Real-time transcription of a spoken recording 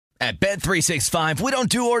At Bet365, we don't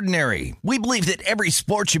do ordinary. We believe that every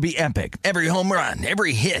sport should be epic. Every home run,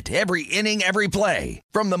 every hit, every inning, every play.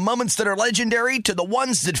 From the moments that are legendary to the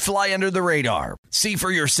ones that fly under the radar. See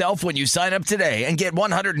for yourself when you sign up today and get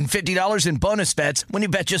 $150 in bonus bets when you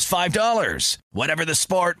bet just $5. Whatever the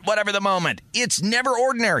sport, whatever the moment, it's never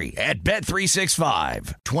ordinary at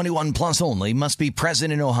Bet365. 21 plus only. Must be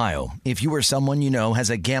present in Ohio. If you or someone you know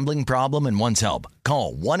has a gambling problem and wants help,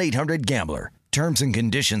 call 1-800-GAMBLER. Terms and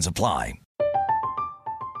conditions apply.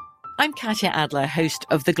 I'm Katya Adler, host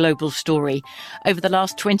of The Global Story. Over the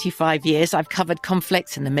last 25 years, I've covered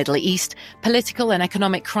conflicts in the Middle East, political and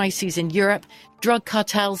economic crises in Europe, drug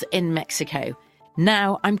cartels in Mexico.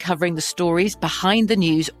 Now I'm covering the stories behind the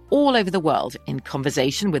news all over the world in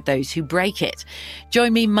conversation with those who break it.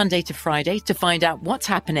 Join me Monday to Friday to find out what's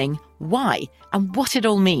happening, why, and what it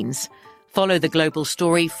all means. Follow The Global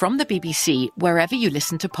Story from the BBC wherever you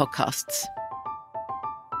listen to podcasts.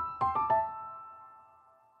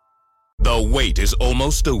 The wait is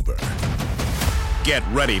almost over. Get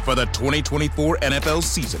ready for the 2024 NFL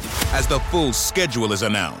season as the full schedule is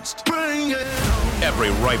announced.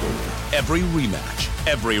 Every rivalry, every rematch,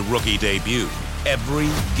 every rookie debut, every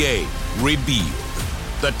game revealed.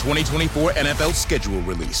 The 2024 NFL schedule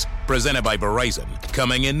release, presented by Verizon,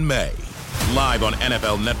 coming in May. Live on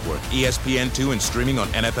NFL Network, ESPN2, and streaming on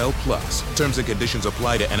NFL Plus. Terms and conditions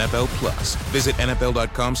apply to NFL Plus. Visit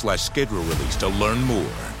NFL.com/schedule release to learn more.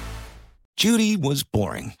 Judy was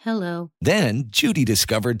boring. Hello. Then Judy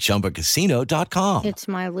discovered ChumbaCasino.com. It's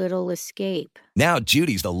my little escape. Now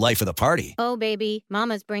Judy's the life of the party. Oh, baby,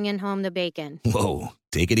 mama's bringing home the bacon. Whoa,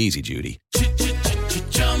 take it easy, Judy.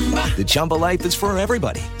 The Chumba life is for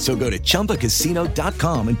everybody. So go to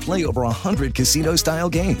ChumbaCasino.com and play over 100 casino-style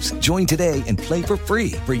games. Join today and play for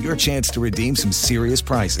free for your chance to redeem some serious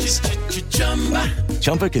prizes.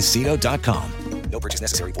 ChumbaCasino.com. No purchase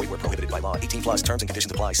necessary. Void where prohibited by law. 18 plus terms and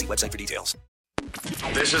conditions apply. See website for details.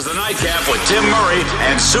 This is the Nightcap with Tim Murray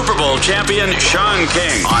and Super Bowl champion Sean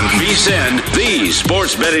King on VSiN, the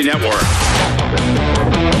Sports Betting Network.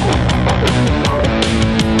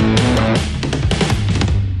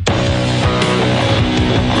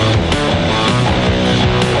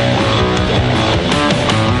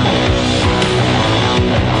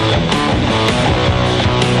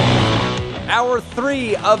 Hour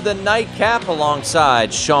 3 of the Nightcap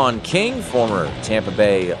alongside Sean King, former Tampa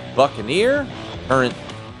Bay Buccaneer, current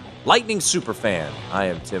Lightning superfan. I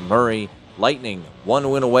am Tim Murray. Lightning one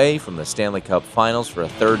win away from the Stanley Cup Finals for a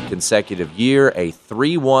third consecutive year, a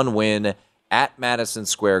 3-1 win at Madison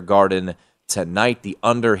Square Garden tonight. The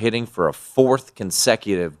under hitting for a fourth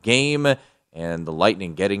consecutive game, and the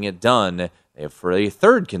Lightning getting it done for a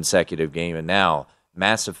third consecutive game, and now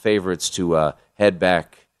massive favorites to head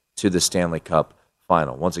back to the Stanley Cup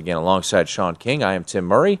Final. Once again, alongside Sean King, I am Tim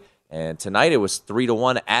Murray, and tonight it was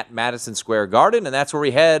 3-1 at Madison Square Garden, and that's where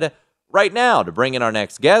we head right now to bring in our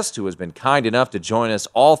next guest, who has been kind enough to join us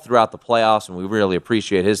all throughout the playoffs, and we really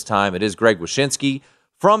appreciate his time. It is Greg Wyshynski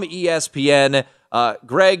from ESPN.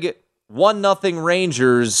 Greg, 1-0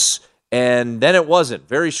 Rangers, and then it wasn't.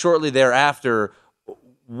 Very shortly thereafter,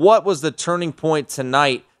 what was the turning point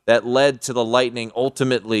tonight that led to the Lightning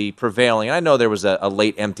ultimately prevailing? And I know there was a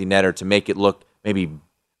late empty netter to make it look maybe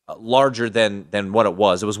larger than what it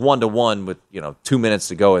was. It was 1-1 with 2 minutes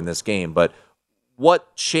to go in this game. But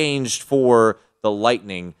what changed for the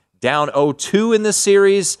Lightning, down 0-2 in this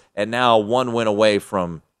series and now one win away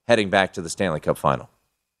from heading back to the Stanley Cup Final?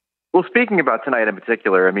 Well, speaking about tonight in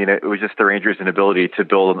particular, I mean, it was just the Rangers' inability to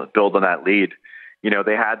build on that lead.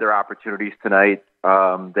 They had their opportunities tonight.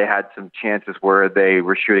 They had some chances where they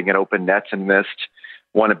were shooting at open nets and missed.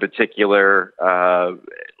 One in particular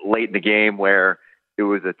late in the game where it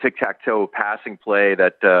was a tic-tac-toe passing play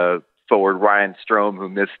that forward Ryan Strome, who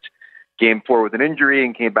missed Game 4 with an injury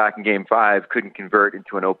and came back in Game 5, couldn't convert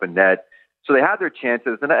into an open net. So they had their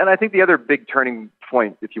chances. And I think the other big turning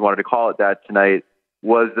point, if you wanted to call it that tonight,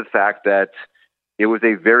 was the fact that it was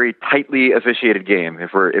a very tightly officiated game.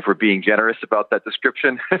 If we're being generous about that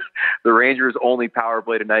description, the Rangers' only power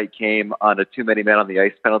play tonight came on a too many men on the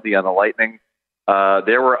ice penalty on the Lightning.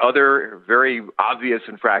 There were other very obvious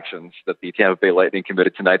infractions that the Tampa Bay Lightning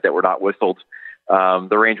committed tonight that were not whistled.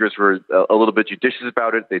 The Rangers were a little bit judicious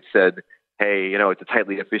about it. They'd said, hey, it's a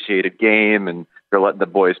tightly officiated game and they're letting the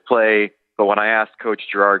boys play. But when I asked Coach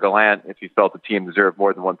Gerard Gallant if he felt the team deserved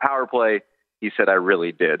more than one power play, he said, I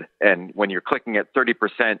really did. And when you're clicking at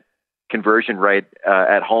 30% conversion rate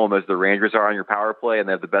at home, as the Rangers are on your power play, and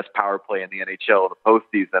they have the best power play in the NHL in the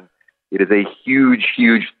postseason, it is a huge,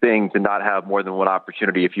 huge thing to not have more than one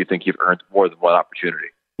opportunity if you think you've earned more than one opportunity.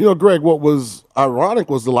 Greg, what was ironic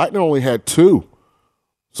was the Lightning only had two.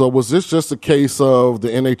 So was this just a case of the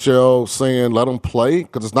NHL saying let them play?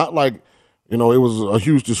 Because it's not like, it was a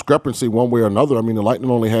huge discrepancy one way or another. I mean, the Lightning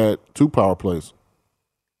only had 2 power plays.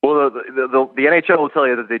 Well, the NHL will tell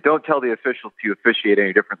you that they don't tell the officials to officiate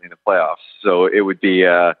any differently in the playoffs. So it would be,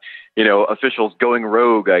 officials going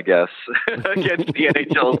rogue, I guess, against the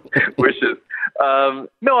NHL's wishes.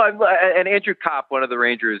 And Andrew Kopp, one of the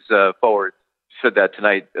Rangers forwards, said that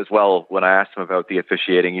tonight as well when I asked him about the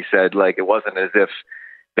officiating. He said, it wasn't as if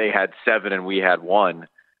they had 7 and we had 1.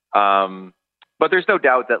 But there's no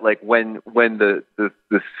doubt that when the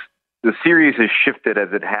series has shifted as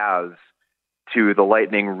it has to the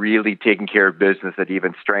Lightning really taking care of business at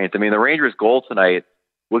even strength. I mean, the Rangers' goal tonight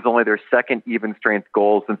was only their second even strength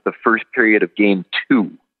goal since the first period of Game 2.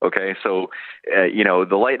 Okay, so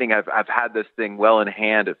the Lightning have had this thing well in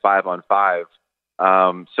hand at 5-on-5.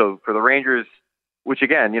 So for the Rangers, which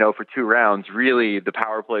again, for 2 rounds, really the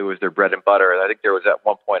power play was their bread and butter. And I think there was at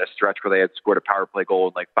one point a stretch where they had scored a power play goal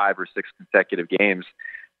in 5 or 6 consecutive games.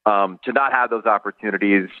 To not have those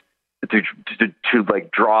opportunities to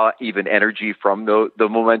draw even energy from the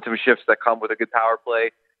momentum shifts that come with a good power play,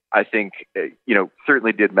 I think,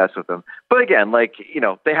 certainly did mess with them. But again,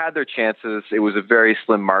 they had their chances. It was a very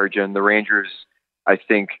slim margin. The Rangers, I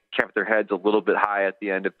think, kept their heads a little bit high at the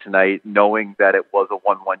end of tonight, knowing that it was a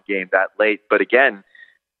 1-1 game that late. But again,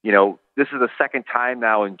 this is the second time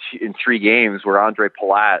now in 3 games where Andre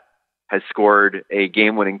Palat has scored a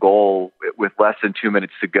game-winning goal with less than 2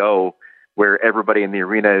 minutes to go, where everybody in the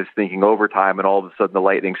arena is thinking overtime, and all of a sudden the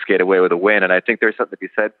Lightning skate away with a win. And I think there's something to be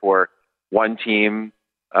said for one team,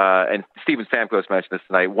 and Steven Stamkos mentioned this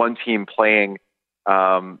tonight, one team playing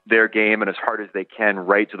their game and as hard as they can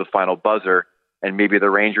right to the final buzzer. And maybe the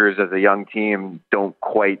Rangers as a young team don't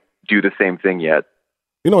quite do the same thing yet.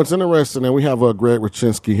 It's interesting, and we have Greg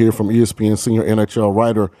Wyshynski here from ESPN, senior NHL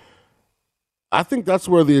writer. I think that's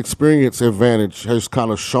where the experience advantage has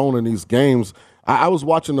kind of shown in these games. I was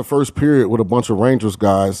watching the first period with a bunch of Rangers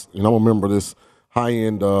guys, and I remember this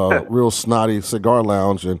high-end, real snotty cigar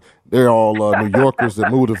lounge, and they're all New Yorkers that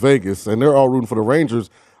moved to Vegas, and they're all rooting for the Rangers.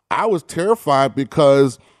 I was terrified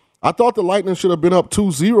because I thought the Lightning should have been up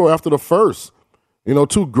 2-0 after the first.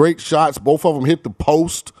 2 great shots. Both of them hit the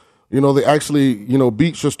post. They actually,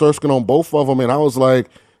 beat Shesterkin on both of them. And I was like,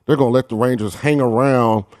 they're going to let the Rangers hang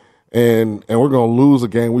around and we're going to lose a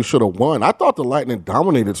game we should have won. I thought the Lightning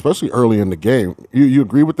dominated, especially early in the game. You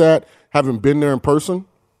agree with that, having been there in person?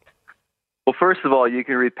 Well, first of all, you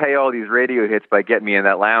can repay all these radio hits by getting me in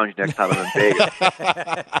that lounge next time I'm in Vegas.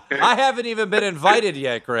 I haven't even been invited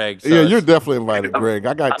yet, Greg. So yeah, you're definitely invited, Greg.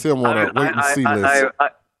 I got Tim on a wait-and-see list.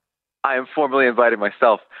 I am formally invited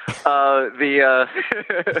myself. You're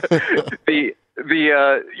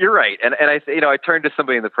right, and I turned to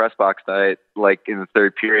somebody in the press box tonight, in the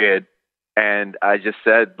third period, and I just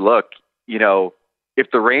said, look, if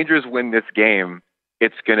the Rangers win this game,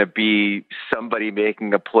 it's going to be somebody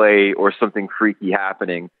making a play or something freaky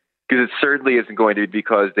happening, because it certainly isn't going to be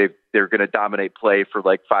because they're going to dominate play for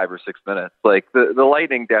 5 or 6 minutes. The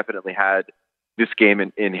Lightning definitely had this game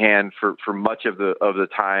in hand for much of the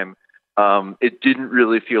time. It didn't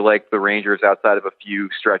really feel like the Rangers, outside of a few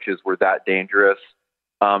stretches, were that dangerous.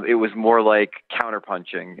 It was more like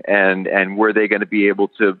counterpunching, and were they going to be able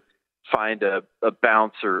to find a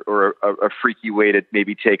bounce or a freaky way to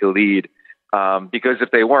maybe take a lead? Because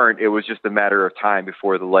if they weren't, it was just a matter of time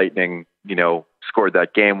before the Lightning, scored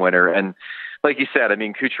that game winner. And like you said,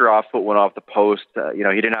 Kucherov put one off the post. He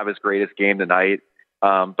didn't have his greatest game tonight.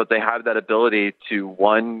 But they have that ability to,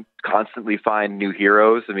 one, constantly find new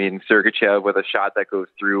heroes. Sergachev with a shot that goes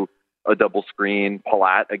through a double screen,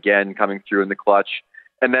 Palat again coming through in the clutch.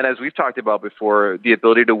 And then, as we've talked about before, the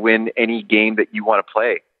ability to win any game that you want to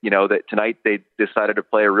play. That tonight they decided to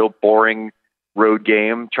play a real boring road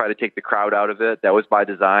game, try to take the crowd out of it. That was by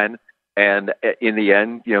design. And in the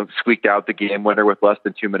end, squeaked out the game winner with less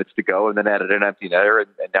than 2 minutes to go, and then added an empty netter,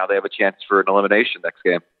 and now they have a chance for an elimination next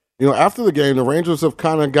game. After the game, the Rangers have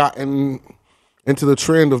kind of gotten into the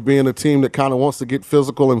trend of being a team that kind of wants to get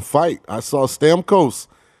physical and fight. I saw Stamkos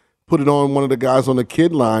put it on one of the guys on the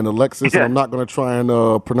kid line, Alexis, and I'm not going to try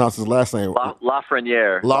and pronounce his last name.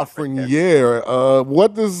 Lafreniere.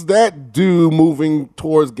 What does that do moving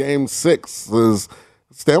towards Game 6? Is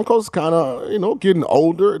Stamkos kind of, getting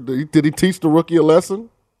older? Did he teach the rookie a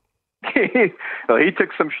lesson? Well, he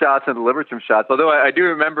took some shots and delivered some shots, although I do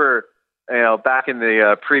remember – back in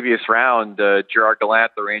the previous round, Gerard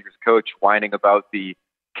Gallant, the Rangers coach, whining about the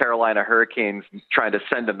Carolina Hurricanes trying to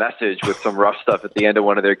send a message with some rough stuff at the end of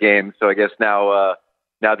one of their games. So I guess now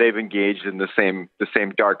they've engaged in the same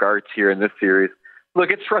dark arts here in this series.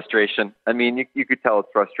 Look, it's frustration. You could tell it's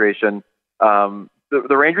frustration.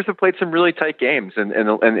 the Rangers have played some really tight games in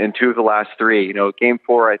 2 of the last 3. Game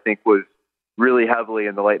 4, I think, was really heavily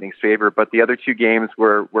in the Lightning's favor, but the other 2 games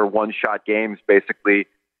were one-shot games, basically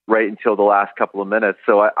right until the last couple of minutes.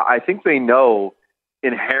 So I think they know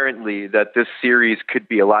inherently that this series could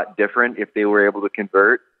be a lot different if they were able to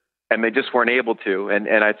convert, and they just weren't able to.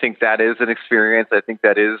 And I think that is an experience. I think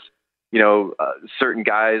that is, certain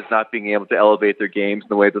guys not being able to elevate their games in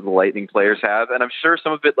the way that the Lightning players have. And I'm sure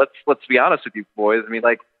some of it, let's be honest with you boys,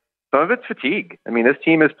 some of it's fatigue. This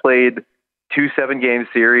team has played 2 7-game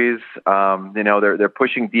series. They're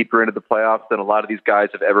pushing deeper into the playoffs than a lot of these guys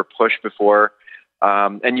have ever pushed before.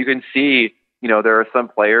 And you can see, there are some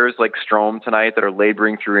players like Strome tonight that are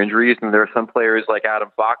laboring through injuries, and there are some players like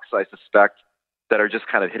Adam Fox, I suspect, that are just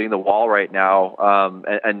kind of hitting the wall right now,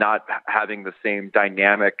 and not having the same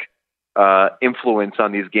dynamic influence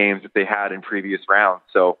on these games that they had in previous rounds.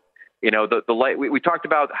 So, we talked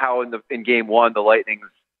about how in Game 1 the Lightning's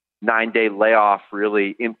 9-day layoff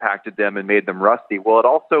really impacted them and made them rusty. Well, it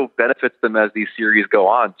also benefits them as these series go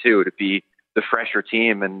on too, to be the fresher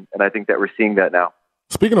team, and I think that we're seeing that now.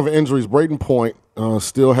 Speaking of injuries, Brayden Point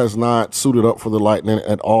still has not suited up for the Lightning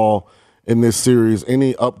at all in this series.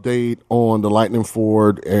 Any update on the Lightning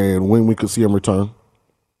forward and when we could see him return?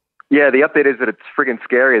 Yeah, the update is that it's friggin'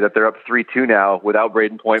 scary that they're up 3-2 now without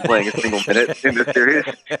Brayden Point playing a single minute in this series.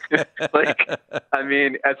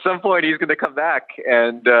 At some point he's going to come back,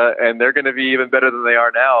 and they're going to be even better than they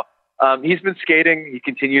are now. He's been skating. He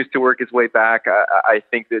continues to work his way back. I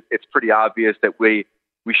think that it's pretty obvious that we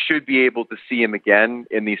should be able to see him again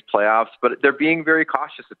in these playoffs, but they're being very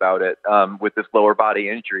cautious about it with this lower body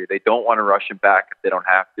injury. They don't want to rush him back if they don't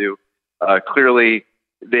have to. Clearly,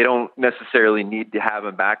 they don't necessarily need to have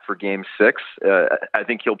him back for Game 6. I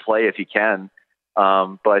think he'll play if he can.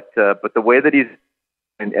 But the way that he's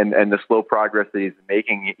and the slow progress that he's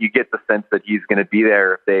making, you get the sense that he's going to be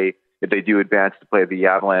there if they do advance to play the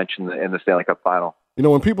Avalanche in the Stanley Cup Final.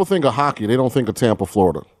 When people think of hockey, they don't think of Tampa,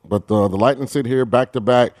 Florida. But the Lightning sit here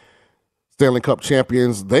back-to-back Stanley Cup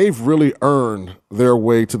champions. They've really earned their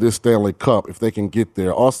way to this Stanley Cup if they can get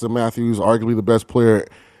there. Austin Matthews, arguably the best player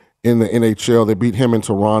in the NHL. They beat him in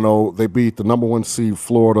Toronto. They beat the number 1 seed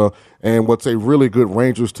Florida and what's a really good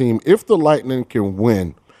Rangers team. If the Lightning can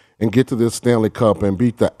win and get to this Stanley Cup and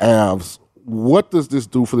beat the Avs, what does this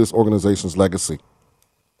do for this organization's legacy?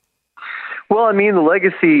 Well, the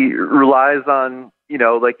legacy relies on,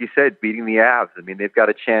 like you said, beating the Avs. They've got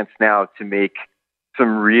a chance now to make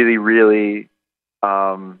some really, really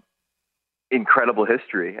incredible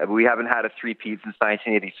history. We haven't had a three-peat since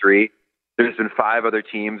 1983. There's been 5 other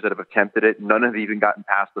teams that have attempted it. None have even gotten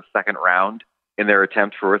past the second round in their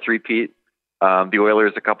attempt for a three-peat. The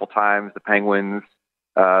Oilers a couple times, the Penguins,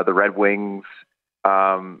 the Red Wings.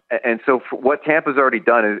 And so what Tampa's already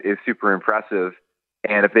done is super impressive.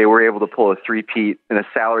 And if they were able to pull a three-peat in a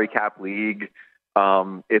salary cap league,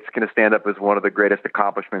 it's going to stand up as one of the greatest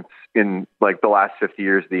accomplishments in the last 50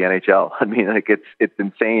 years of the NHL. It's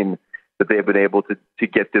insane that they've been able to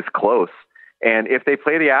get this close. And if they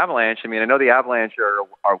play the Avalanche, I know the Avalanche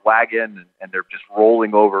are wagging and they're just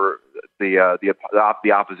rolling over the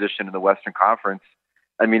opposition in the Western Conference.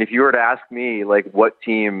 If you were to ask me, what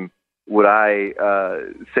team would I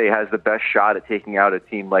say has the best shot at taking out a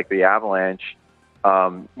team like the Avalanche?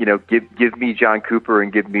 Give me John Cooper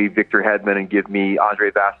and give me Victor Hedman and give me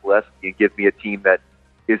Andre Vasilevsky and give me a team that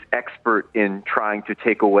is expert in trying to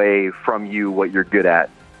take away from you what you're good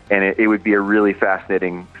at. And it would be a really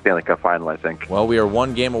fascinating Stanley Cup final, I think. Well, we are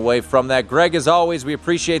one game away from that. Greg, as always, we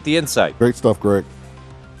appreciate the insight. Great stuff, Greg.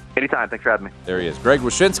 Anytime. Thanks for having me. There he is. Greg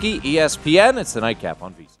Wyshynski, ESPN. It's the Nightcap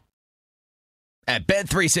on VSiN. At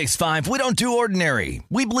Bet365, we don't do ordinary.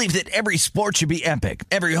 We believe that every sport should be epic.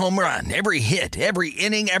 Every home run, every hit, every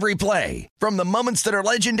inning, every play. From the moments that are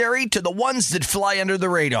legendary to the ones that fly under the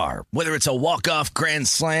radar. Whether it's a walk-off grand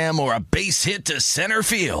slam or a base hit to center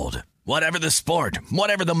field. Whatever the sport,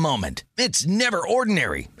 whatever the moment, it's never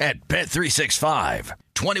ordinary at Bet365.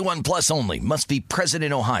 21 plus only. Must be present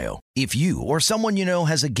in Ohio. If you or someone you know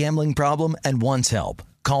has a gambling problem and wants help,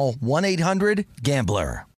 call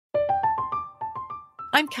 1-800-GAMBLER.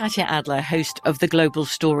 I'm Katya Adler, host of The Global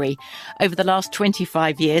Story. Over the last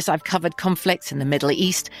 25 years, I've covered conflicts in the Middle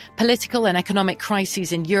East, political and economic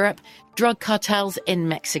crises in Europe, drug cartels in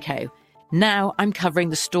Mexico. Now I'm covering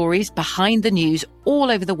the stories behind the news all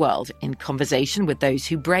over the world in conversation with those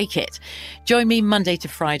who break it. Join me Monday to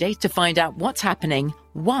Friday to find out what's happening,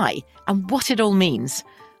 why, and what it all means.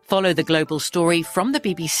 Follow The Global Story from the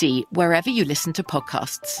BBC wherever you listen to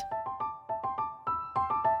podcasts.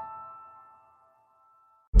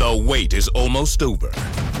 The wait is almost over.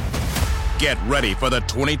 Get ready for the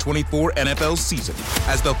 2024 NFL season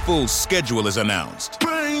as the full schedule is announced.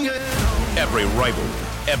 Every rivalry,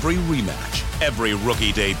 every rematch, every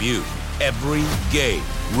rookie debut, every game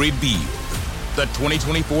revealed. The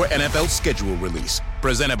 2024 NFL schedule release,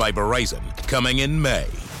 presented by Verizon, coming in May.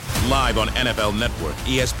 Live on NFL Network,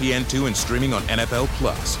 ESPN2, and streaming on NFL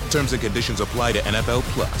Plus. Terms and conditions apply to NFL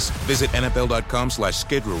Plus. Visit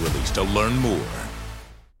NFL.com/schedule release to learn more.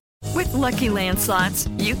 With Lucky Land Slots,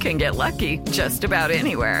 you can get lucky just about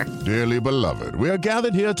anywhere. Dearly beloved, we are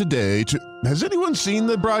gathered here today to... Has anyone seen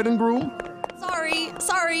the bride and groom?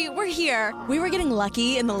 Sorry, we're here. We were getting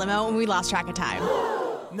lucky in the limo and we lost track of time.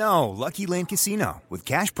 No, Lucky Land Casino, with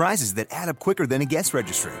cash prizes that add up quicker than a guest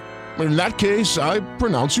registry. In that case, I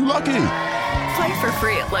pronounce you lucky. Play for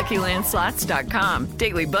free at LuckyLandSlots.com.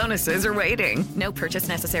 Daily bonuses are waiting. No purchase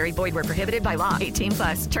necessary. Void where prohibited by law.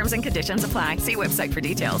 18+. Terms and conditions apply. See website for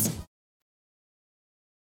details.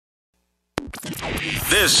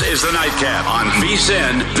 This is the Nightcap on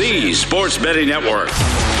VSiN, the Sports Betting Network.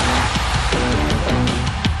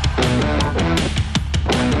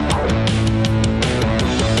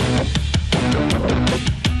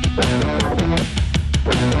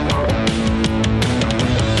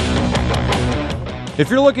 If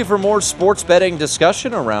you're looking for more sports betting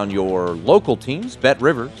discussion around your local teams,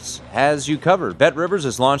 BetRivers has you covered. BetRivers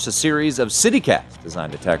has launched a series of CityCasts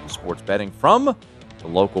designed to tackle sports betting from the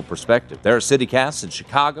local perspective. There are CityCasts in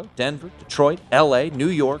Chicago, Denver, Detroit, LA, New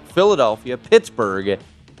York, Philadelphia, Pittsburgh,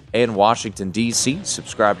 and Washington, D.C.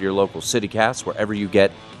 Subscribe to your local CityCasts wherever you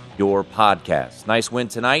get your podcasts. Nice win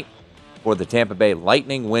tonight for the Tampa Bay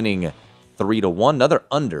Lightning, winning 3-1. Another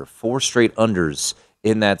under, 4 straight unders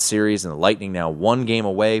in that series, and the Lightning now 1 game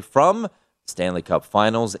away from Stanley Cup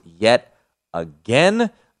Finals yet again.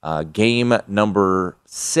 Game number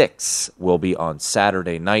 6 will be on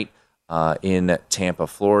Saturday night in Tampa,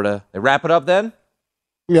 Florida. They wrap it up then?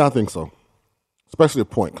 Yeah, I think so. Especially if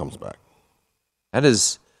Point comes back. That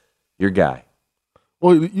is your guy.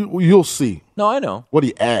 Well, you'll see. No, I know. What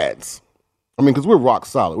he adds. I mean, because we're rock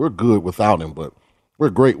solid. We're good without him, but we're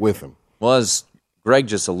great with him. Well, as Greg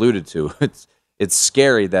just alluded to, it's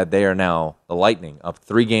scary that they are now, the Lightning, up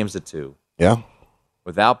 3-2. Yeah.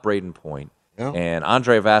 Without Braden Point. Yeah. And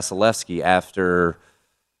Andrei Vasilevsky, after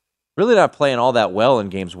really not playing all that well in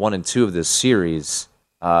games 1 and 2 of this series,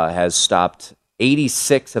 has stopped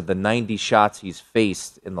 86 of the 90 shots he's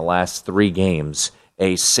faced in the last 3 games,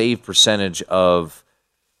 a save percentage of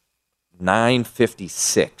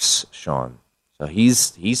 .956, Sean. So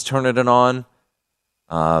he's turning it on.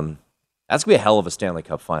 That's going to be a hell of a Stanley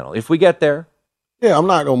Cup final. If we get there. Yeah, I'm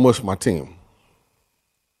not going to mush my team.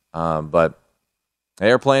 But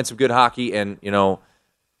they're playing some good hockey, and,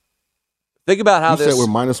 think about how you said we're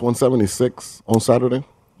minus 176 on Saturday?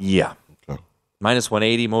 Yeah. Okay. Minus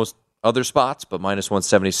 180 most other spots, but minus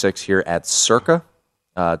 176 here at Circa.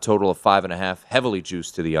 Total of 5.5, heavily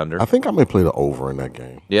juiced to the under. I think I may play the over in that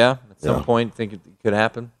game. Yeah? At some point, think it could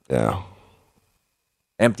happen? Yeah.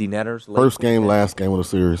 Empty netters. First game, last game of the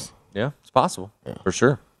series. Yeah, it's possible. Yeah. For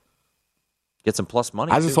sure. Get some plus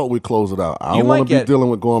money, I just hope we close it out. I don't want to be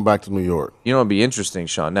dealing with going back to New York. You know what would be interesting,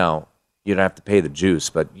 Sean? Now, you don't have to pay the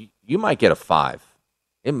juice, but you might get a 5.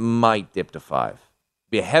 It might dip to 5.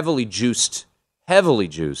 Be a heavily juiced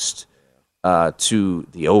to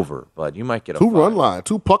the over, but you might get a 2 run line,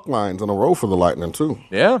 2 puck lines in a row for the Lightning, too.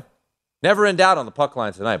 Yeah. Never in doubt on the puck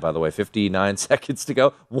line tonight, by the way. 59 seconds to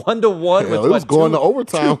go. 1-1 with it was going to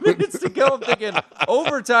overtime. 2 minutes to go. I'm thinking,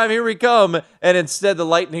 overtime, here we come. And instead, the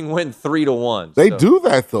Lightning win 3-1. They do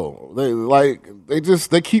that, though.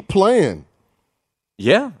 They keep playing.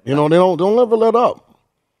 Yeah. They don't ever let up.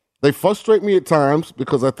 They frustrate me at times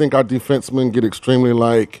because I think our defensemen get extremely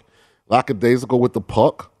lackadaisical with the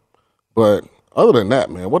puck. But other than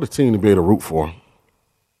that, man, what a team to be able to root for.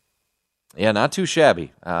 Yeah, not too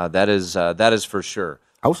shabby. That is for sure.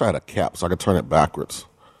 I wish I had a cap so I could turn it backwards.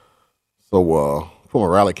 So put my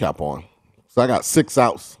rally cap on. So I got 6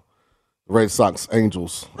 outs. The Red Sox,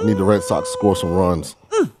 Angels. I need the Red Sox to score some runs.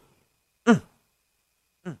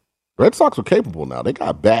 Red Sox are capable now. They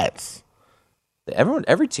got bats.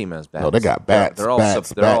 Every team has bats. No, they got bats. They're all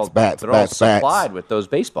supplied with those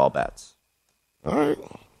baseball bats. All right.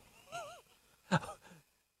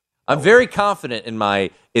 I'm very confident in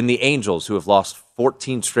the Angels, who have lost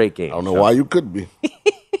 14 straight games. I don't know why you could be.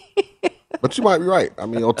 But you might be right. I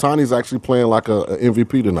mean, Ohtani's actually playing like a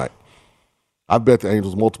MVP tonight. I bet the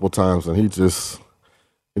Angels multiple times, and he didn't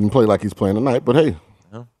play like he's playing tonight. But, hey,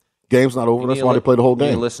 game's not over. That's why they play the whole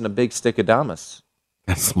game. You listen to Big Stick Adamas.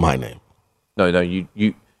 That's my name. No,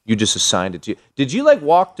 you just assigned it to you. Did you,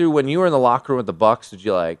 walk through when you were in the locker room with the Bucks? Did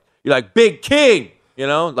you, you're like, Big King, You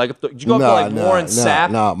know, like did you go up to Warren Sapp?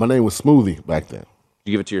 Nah, my name was Smoothie back then.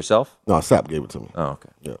 Did you give it to yourself? No, Sapp gave it to me. Oh, okay.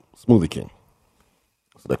 Yeah, Smoothie King.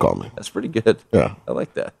 That's what they call me. That's pretty good. Yeah. I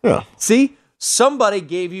like that. Yeah. See, somebody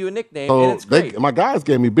gave you a nickname, and it's great. My guys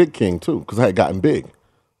gave me Big King, too, because I had gotten big. So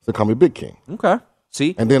they call me Big King. Okay.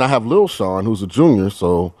 See? And then I have Lil Sean, who's a junior,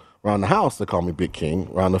 so around the house, they call me Big King.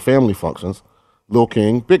 Around the family functions, Lil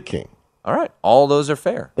King, Big King. All right. All those are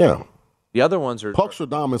fair. Yeah. The other ones are...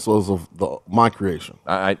 Puckstradamus was my creation.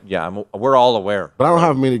 We're all aware. But I don't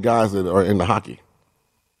have many guys that are into hockey.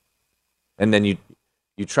 And then you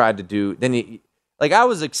tried to do... Like, I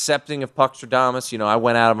was accepting of Puckstradamus. You know, I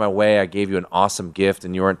went out of my way. I gave you an awesome gift,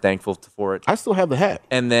 and you weren't thankful for it. I still have the hat.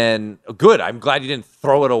 And then, good. I'm glad you didn't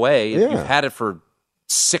throw it away. Yeah. You've had it for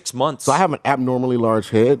 6 months. So I have an abnormally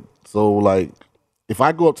large head. So, like, if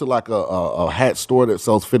I go up to, like, a hat store that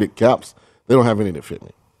sells fitted caps, they don't have any that fit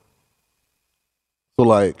me. So,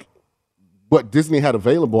 like, what Disney had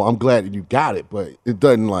available, I'm glad that you got it, but it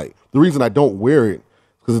doesn't, like, the reason I don't wear it is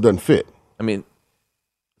because it doesn't fit. I mean,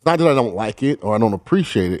 it's not that I don't like it or I don't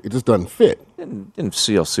appreciate it. It just doesn't fit. Didn't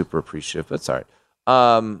feel super appreciative. That's all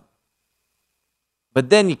right. But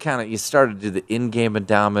then you started to do the in-game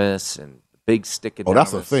Adamas and the big stick Adamas. Oh,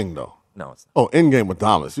 that's a thing, though. No, it's not. Oh, in-game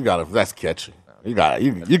Adamas. That's catchy. You got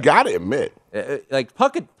to admit. Like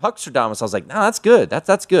Puckstradamus, I was like, no, that's good.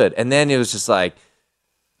 That's good. And then it was just like,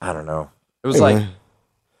 I don't know. It was like, man,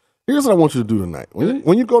 here's what I want you to do tonight.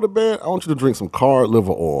 When you go to bed, I want you to drink some cod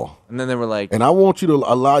liver oil. And then they were like, and I want you to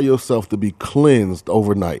allow yourself to be cleansed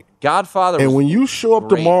overnight. Godfather. And when you show up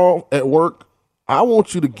tomorrow at work, I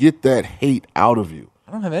want you to get that hate out of you.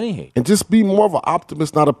 I don't have any hate. And just be more of an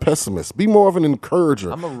optimist, not a pessimist. Be more of an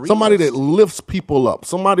encourager. I'm a realist. Somebody that lifts people up.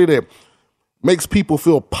 Somebody that makes people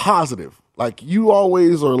feel positive. Like you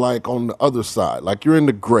always are like on the other side. Like you're in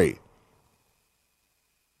the gray.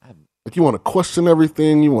 Like you want to question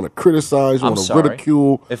everything. You want to criticize. You want to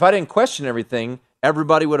ridicule. If I didn't question everything,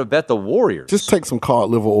 everybody would have bet the Warriors. Just take some cod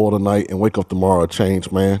liver oil tonight and wake up tomorrow a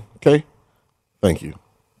changed man. Okay? Thank you.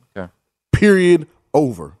 Okay. Period.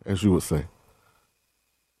 Over, as you would say.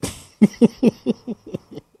 You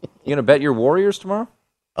going to bet your Warriors tomorrow?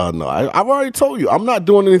 No, I've already told you. I'm not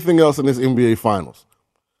doing anything else in this NBA Finals.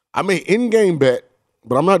 I may in-game bet,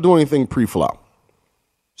 but I'm not doing anything pre-flop.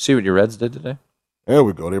 See what your Reds did today? There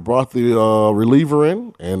we go. They brought the reliever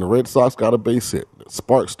in, and the Red Sox got a base hit.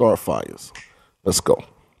 Sparks start fires. Let's go.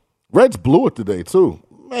 Reds blew it today, too.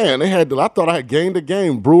 Man, I thought I had gained the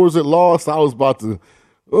game. Brewers had lost. I was about to,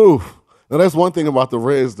 oof. Now, that's one thing about the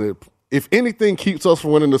Reds that if anything keeps us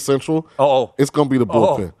from winning the Central, it's going to be the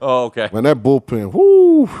bullpen. Oh, okay. Man, that bullpen,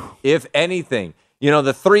 whoo. If anything. You know,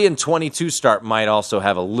 the 3-22 start might also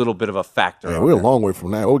have a little bit of a factor. Yeah, we're a long way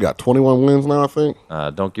from that. We got 21 wins now, I think.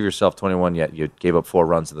 Don't give yourself 21 yet. You gave up 4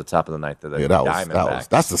 runs at the top of the ninth.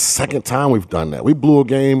 That's the second time we've done that. We blew a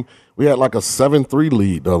game. We had like a 7-3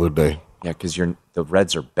 lead the other day. Yeah, because the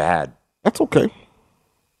Reds are bad. That's okay.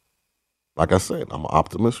 Like I said, I'm an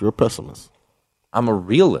optimist. You're a pessimist. I'm a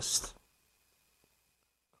realist.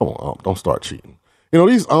 Come on, don't start cheating. You know,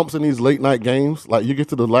 these umps in these late-night games, like you get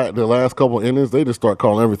to the last couple of innings, they just start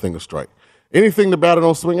calling everything a strike. Anything the batter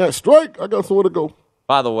don't swing at, strike, I got somewhere to go.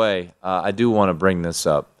 By the way, I do want to bring this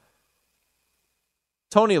up.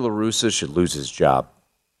 Tony La Russa should lose his job.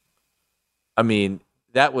 I mean,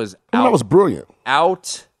 that was brilliant.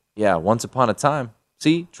 Once upon a time.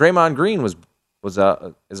 See, Draymond Green is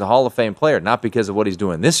a Hall of Fame player, not because of what he's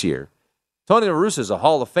doing this year. Tony La Russa is a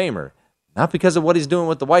Hall of Famer, not because of what he's doing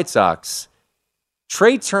with the White Sox.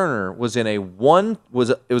 Trey Turner was in a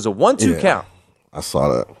 1-2 count. I saw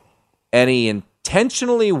that. And he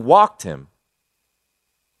intentionally walked him.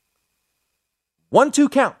 1-2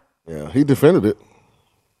 count. Yeah, he defended it.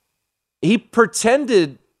 He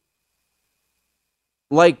pretended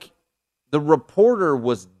like the reporter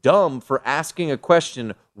was dumb for asking a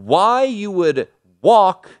question why you would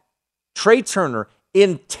walk Trey Turner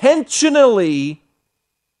intentionally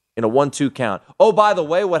in a 1-2 count. Oh, by the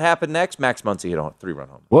way, what happened next? Max Muncy hit a 3-run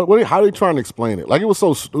home. How are they trying to explain it? Like, it was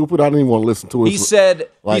so stupid, I didn't even want to listen to his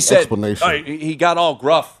explanation. He got all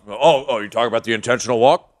gruff. Oh, you talking about the intentional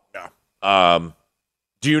walk? Yeah.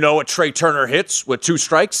 Do you know what Trey Turner hits with 2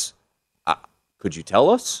 strikes? Could you tell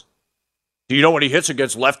us? Do you know what he hits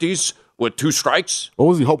against lefties with 2 strikes? What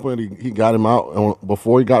was he hoping that he got him out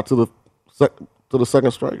before he got to the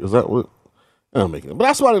second strike? Is that what? I'm making it. But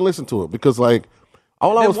that's why I didn't listen to it, because, like,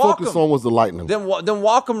 all I was focused on was the Lightning. Then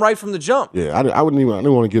walk him right from the jump. Yeah, I didn't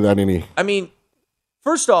want to give that any. I mean,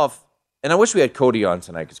 first off, and I wish we had Cody on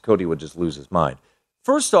tonight because Cody would just lose his mind.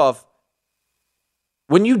 First off,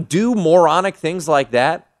 when you do moronic things like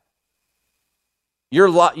that,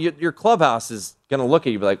 your clubhouse is going to look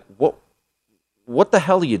at you and be like, what the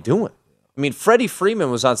hell are you doing? I mean, Freddie Freeman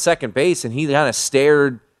was on second base, and he kind of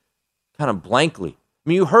stared kind of blankly. I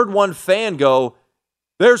mean, you heard one fan go,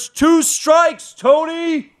 "There's 2 strikes,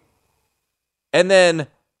 Tony!" And then,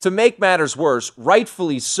 to make matters worse,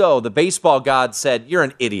 rightfully so, the baseball god said, "You're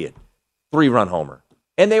an idiot." 3-run homer.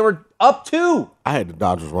 And they were up 2. I had the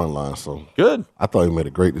Dodgers run line, so good. I thought he made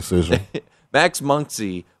a great decision. Max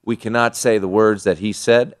Muncy, we cannot say the words that he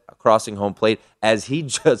said crossing home plate as he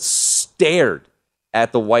just stared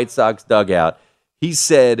at the White Sox dugout. He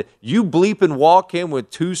said, "You bleep and walk him with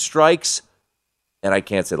 2 strikes." And I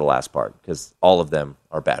can't say the last part because all of them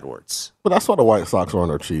are bad words. But that's what the White Sox are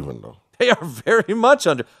underachieving, though. They are very much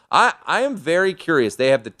under. I am very curious. They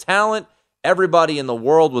have the talent. Everybody in the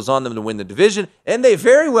world was on them to win the division, and they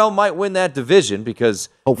very well might win that division because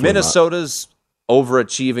hopefully Minnesota's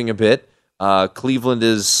overachieving a bit. Cleveland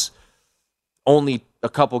is only a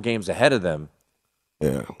couple games ahead of them.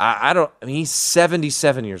 Yeah, I mean, he's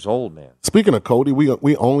 77 years old, man. Speaking of Cody,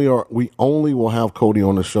 we only will have Cody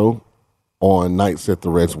on the show on nights that the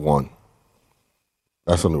Reds won.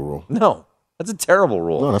 That's a new rule. No, that's a terrible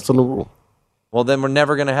rule. No, that's a new rule. Well, then we're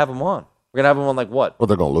never going to have him on. We're going to have him on like what? Well,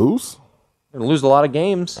 they're going to lose? They're going to lose a lot of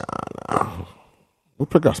games. No. We'll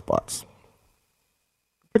pick our spots.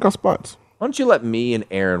 Why don't you let me and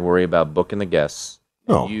Aaron worry about booking the guests?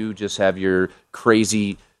 No. You just have your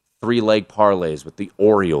crazy 3-leg parlays with the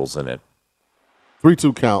Orioles in it.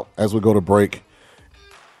 3-2 count as we go to break.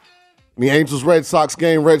 The Angels-Red Sox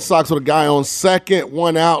game. Red Sox with a guy on second,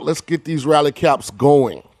 1 out. Let's get these rally caps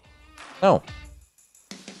going. No.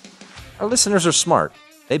 Our listeners are smart.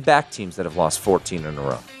 They back teams that have lost 14 in a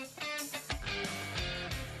row.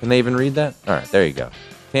 Can they even read that? All right, there you go.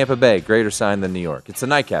 Tampa Bay, greater sign than New York. It's the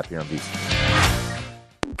Nightcap here on VSiN.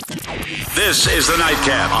 This is the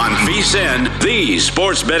Nightcap on VSiN, the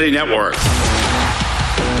Sports Betting Network.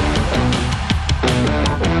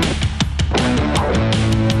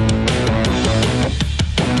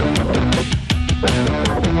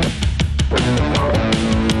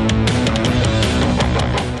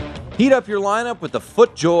 Heat up your lineup with the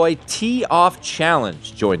FootJoy Tee Off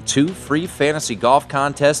Challenge. Join 2 free fantasy golf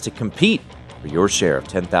contests to compete for your share of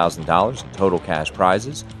 $10,000 in total cash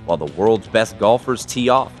prizes while the world's best golfers tee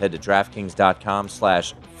off. Head to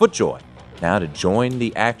DraftKings.com/FootJoy now to join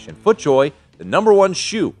the action. FootJoy, the #1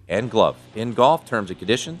 shoe and glove in golf. Terms and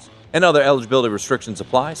conditions and other eligibility restrictions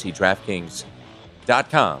apply. See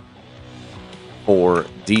DraftKings.com for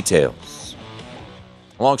details.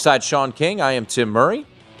 Alongside Sean King, I am Tim Murray.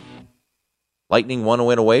 Lightning 1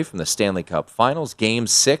 win away from the Stanley Cup Finals. Game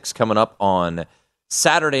 6 coming up on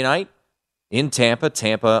Saturday night in Tampa.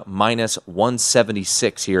 Tampa minus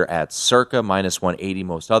 176 here at Circa, minus 180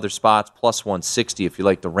 most other spots, plus 160 if you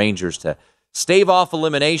like the Rangers to stave off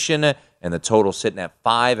elimination, and the total sitting at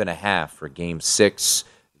 5.5 for Game 6.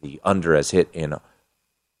 The under has hit in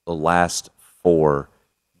the last 4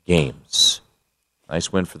 games.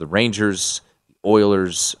 Nice win for the Rangers.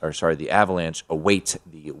 The Avalanche await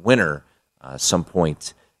the winner some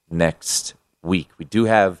point next week. We do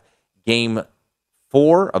have Game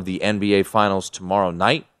 4 of the NBA Finals tomorrow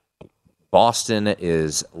night. Boston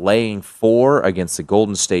is laying 4 against the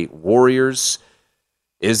Golden State Warriors.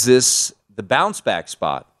 Is this the bounce-back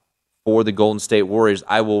spot for the Golden State Warriors?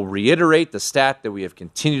 I will reiterate the stat that we have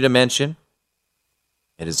continued to mention.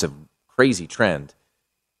 It is a crazy trend.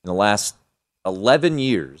 In the last 11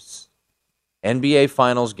 years, NBA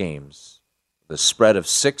Finals games, the spread of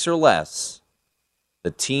 6 or less,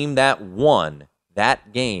 the team that won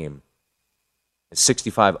that game is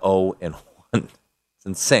 65-0-1. It's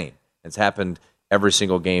insane. It's happened every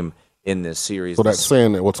single game in this series. So that's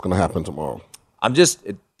saying that what's going to happen tomorrow.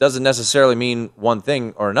 It doesn't necessarily mean one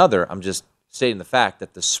thing or another. I'm just stating the fact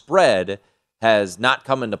that the spread has not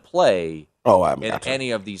come into play in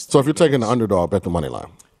any of these. So if you're taking the underdog, bet the money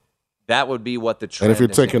line. That would be what the trend is. And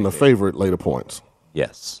if you're taking the favorite, lay the points.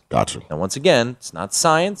 Yes. Gotcha. And once again, it's not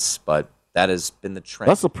science, but that has been the trend.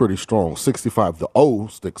 That's a pretty strong 65. The O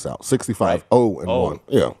sticks out. 65-0-1.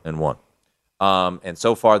 Yeah. And 1. And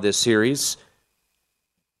so far this series,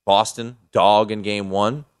 Boston, dog in Game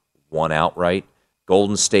 1, won outright.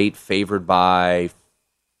 Golden State favored by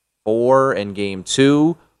 4 in Game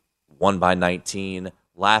 2, won by 19.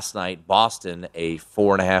 Last night, Boston, a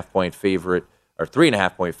 4.5-point favorite, or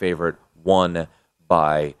 3.5-point favorite, won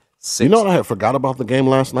by 6. You know what I had forgot about the game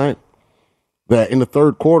last night? That in the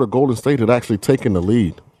third quarter, Golden State had actually taken the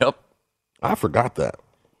lead. Yep. I forgot that.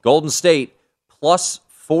 Golden State plus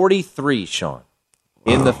 43, Sean,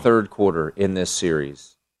 in the third quarter in this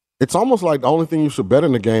series. It's almost like the only thing you should bet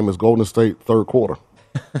in the game is Golden State third quarter.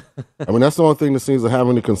 I mean, that's the only thing that seems to have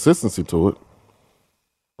any consistency to it.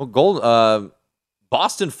 Well,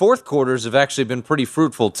 Boston fourth quarters have actually been pretty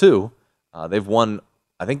fruitful too. They've won.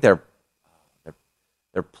 I think they're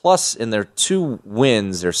plus in their 2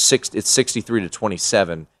 wins. It's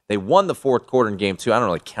 63-27. They won the fourth quarter in game 2. I don't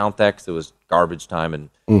really count that because it was garbage time and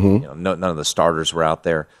none of the starters were out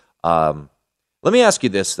there. Let me ask you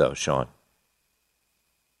this though, Sean.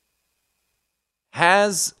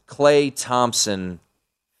 Has Klay Thompson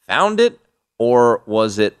found it, or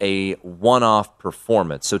was it a one-off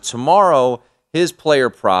performance? So tomorrow, his player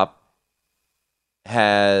prop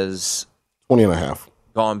has 20.5.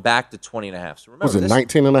 Gone back to 20.5. So remember, was it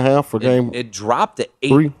 19.5 for game? It dropped to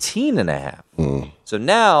 18.5. So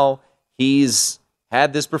now he's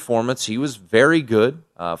had this performance. He was very good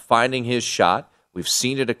finding his shot. We've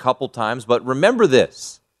seen it a couple times. But remember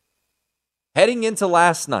this. Heading into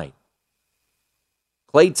last night,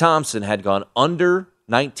 Klay Thompson had gone under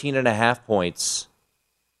 19.5 points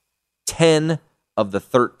 10 of the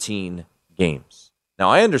 13 games. Now,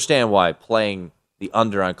 I understand why playing the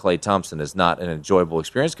under on Klay Thompson is not an enjoyable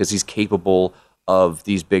experience because he's capable of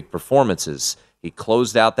these big performances. He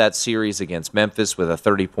closed out that series against Memphis with a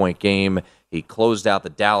 30-point game. He closed out the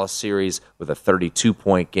Dallas series with a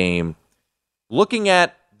 32-point game. Looking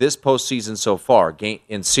at this postseason so far,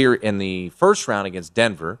 in the first round against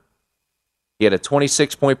Denver, he had a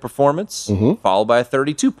 26-point performance, followed by a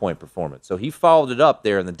 32-point performance. So he followed it up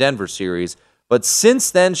there in the Denver series. But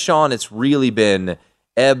since then, Sean, it's really been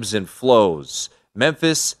ebbs and flows.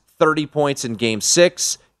 Memphis, 30 points in Game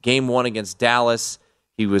 6. Game 1 against Dallas,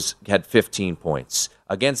 he had 15 points.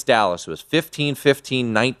 Against Dallas, it was 15,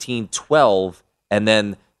 15, 19, 12, and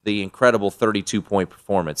then the incredible 32-point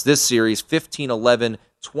performance. This series, 15, 11,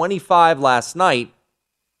 25 last night.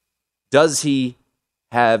 Does he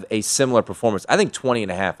have a similar performance? I think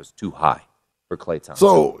 20.5 is too high for Klay Thompson.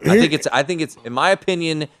 So I think it's, in my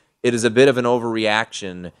opinion, it is a bit of an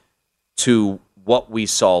overreaction to what we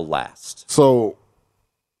saw last. So,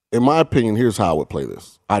 in my opinion, here's how I would play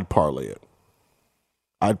this. I'd parlay it.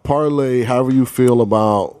 I'd parlay however you feel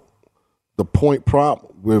about the point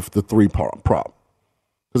prop with the 3 prop.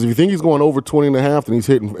 Because if you think he's going over 20.5, then he's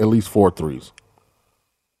hitting at least 4 threes.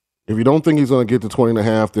 If you don't think he's going to get to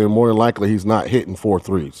 20.5, then more than likely he's not hitting 4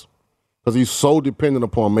 threes. Because he's so dependent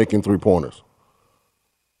upon making 3-pointers.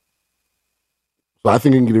 So I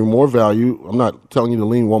think you can get even more value. I'm not telling you to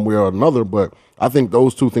lean one way or another, but I think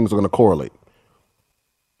those two things are going to correlate.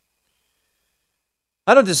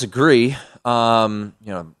 I don't disagree.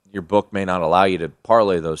 Your book may not allow you to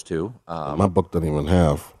parlay those two. My book doesn't even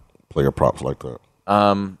have player props like that.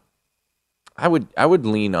 I would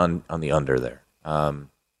lean on the under there.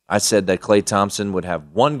 I said that Klay Thompson would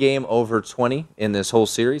have one game over 20 in this whole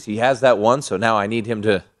series. He has that one, so now I need him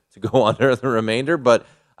to go under the remainder. But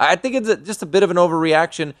I think it's just a bit of an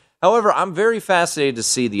overreaction. However, I'm very fascinated to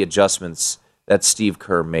see the adjustments that Steve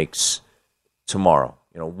Kerr makes tomorrow.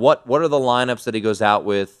 What are the lineups that he goes out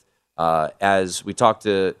with? As we talked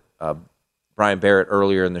to Brian Barrett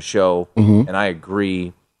earlier in the show, and I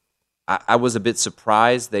agree. I was a bit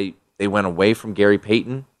surprised they went away from Gary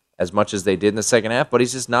Payton as much as they did in the second half, but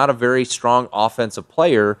he's just not a very strong offensive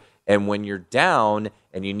player. And when you're down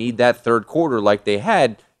and you need that third quarter like they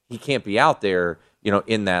had, he can't be out there,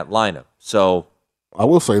 in that lineup. So I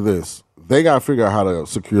will say this. They got to figure out how to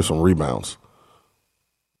secure some rebounds.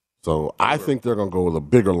 So I think they're going to go with a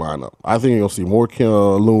bigger lineup. I think you'll see more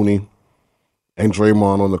Looney and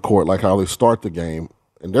Draymond on the court, like how they start the game.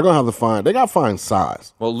 And they're going to have to find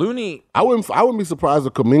size. Well, Looney, I wouldn't be surprised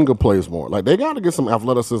if Kuminga plays more. Like, they got to get some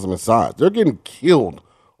athleticism and size. They're getting killed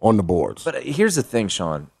on the boards. But here's the thing,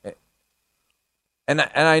 Sean. And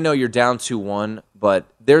I know you're down 2-1, but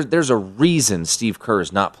there's a reason Steve Kerr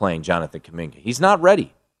is not playing Jonathan Kuminga. He's not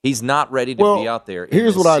ready. He's not ready to be out there.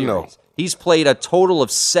 Here's what series. I know. He's played a total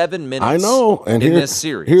of 7 minutes. I know, and in this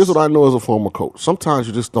series. Here's what I know as a former coach. Sometimes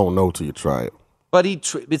you just don't know till you try it. But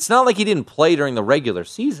it's not like he didn't play during the regular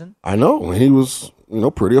season. I know, and he was,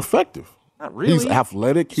 pretty effective. Not really. He's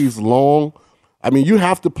athletic. He's long. I mean, you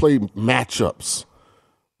have to play matchups.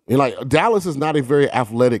 Dallas is not a very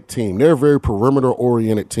athletic team. They're a very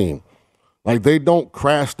perimeter-oriented team. Like, they don't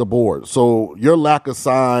crash the board. So your lack of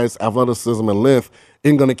size, athleticism, and length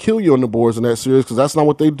ain't going to kill you on the boards in that series because that's not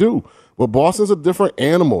what they do. But Boston's a different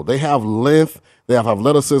animal. They have length, they have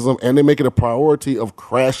athleticism, and they make it a priority of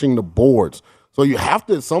crashing the boards. So you have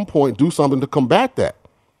to, at some point, do something to combat that.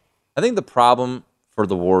 I think the problem for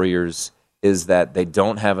the Warriors is that they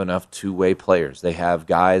don't have enough two-way players. They have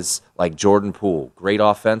guys like Jordan Poole, great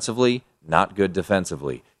offensively, not good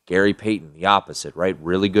defensively. Gary Payton, the opposite, right?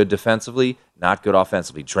 Really good defensively, not good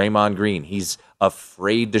offensively. Draymond Green, he's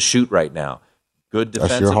afraid to shoot right now. Good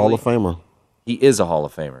defensively. That's your Hall of Famer. He is a Hall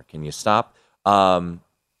of Famer. Can you stop? I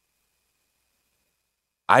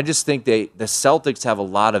just think the Celtics have a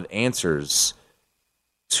lot of answers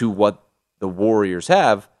to what the Warriors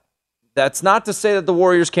have. That's not to say that the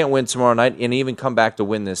Warriors can't win tomorrow night and even come back to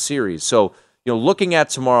win this series. So, looking at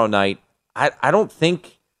tomorrow night, I don't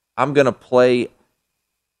think I'm going to play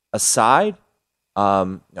a side.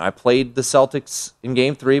 I played the Celtics in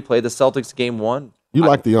Game 3, played the Celtics in Game 1. You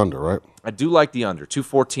like the under, right? I do like the under,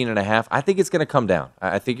 214.5. I think it's going to come down.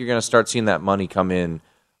 I think you're going to start seeing that money come in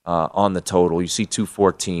on the total. You see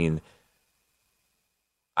 214.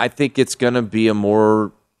 I think it's going to be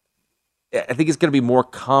more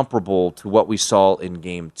comparable to what we saw in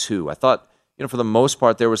Game 2. I thought, for the most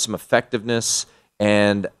part, there was some effectiveness,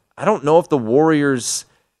 and I don't know if the Warriors.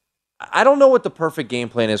 I don't know what the perfect game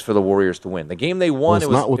plan is for the Warriors to win. The game they won, it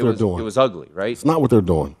was ugly, right? It's not what they're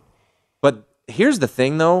doing. But here's the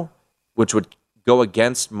thing, though, which would go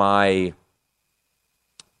against my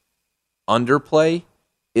underplay,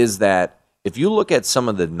 is that if you look at some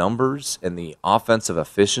of the numbers and the offensive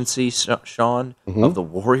efficiency, Sean, of the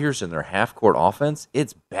Warriors and their half-court offense,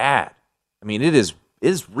 it's bad. I mean, it is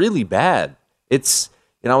really bad. It's,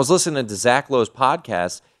 I was listening to Zach Lowe's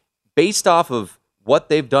podcast. Based off of what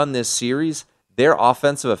they've done this series, their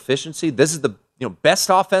offensive efficiency, this is the best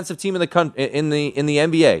offensive team in the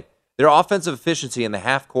NBA. Their offensive efficiency in the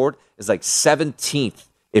half court is like 17th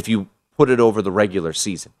if you put it over the regular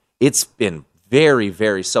season. It's been very,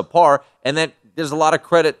 very subpar, and then there's a lot of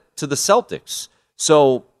credit to the Celtics.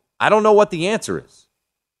 So I don't know what the answer is.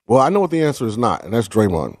 Well, I know what the answer is not, and that's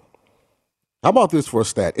Draymond. How about this for a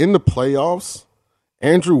stat? In the playoffs,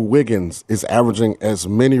 Andrew Wiggins is averaging as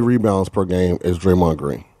many rebounds per game as Draymond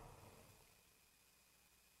Green.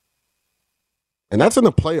 And that's in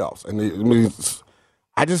the playoffs. And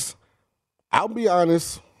I'll be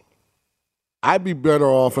honest, I'd be better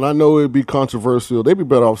off, and I know it'd be controversial, they'd be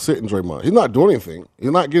better off sitting Draymond. He's not doing anything. He's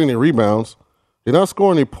not getting any rebounds. He's not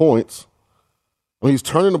scoring any points. He's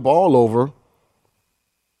turning the ball over.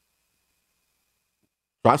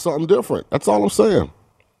 Try something different. That's all I'm saying.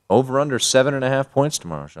 Over under 7.5 points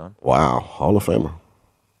tomorrow, Sean. Wow, Hall of Famer.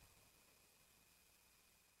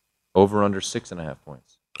 Over under 6.5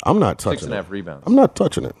 points. I'm not touching 6.5 rebounds. I'm not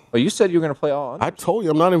touching it. Oh, you said you were going to play all under. I told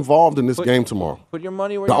you I'm not involved in this game tomorrow. Put your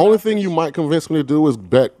money where the only thing you might convince me to do is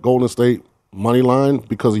bet Golden State money line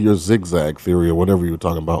because of your zigzag theory or whatever you were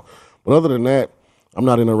talking about. But other than that, I'm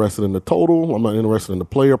not interested in the total. I'm not interested in the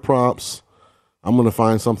player props. I'm going to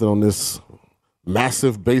find something on this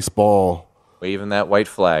massive baseball waving that white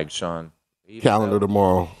flag, Sean. Calendar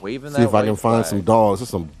tomorrow. Waving See if I can find some dogs. There's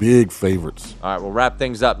some big favorites. All right, we'll wrap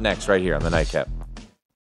things up next right here on the Nightcap.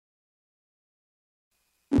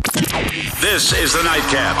 This is the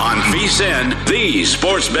Nightcap on VSiN, the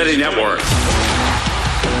Sports Betting Network.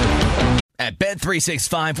 At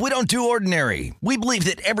Bet365, we don't do ordinary. We believe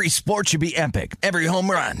that every sport should be epic. Every home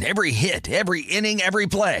run, every hit, every inning, every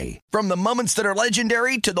play. From the moments that are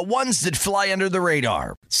legendary to the ones that fly under the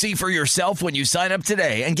radar. See for yourself when you sign up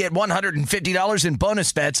today and get $150 in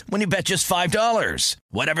bonus bets when you bet just $5.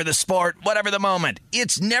 Whatever the sport, whatever the moment,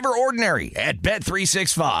 it's never ordinary at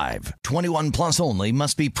Bet365. 21 plus only.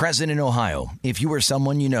 Must be present in Ohio. If you or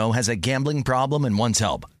someone you know has a gambling problem and wants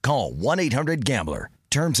help, call 1-800-GAMBLER.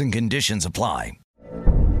 Terms and conditions apply.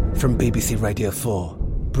 From BBC Radio 4,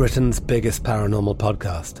 Britain's biggest paranormal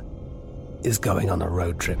podcast is going on a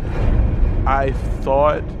road trip. I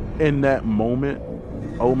thought in that moment,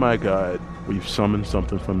 oh my God, we've summoned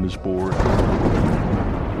something from this board.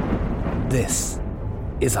 This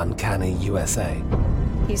is Uncanny USA.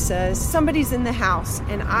 He says, somebody's in the house,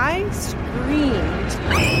 and I screamed.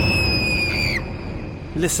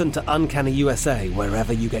 Listen to Uncanny USA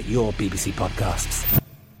wherever you get your BBC podcasts,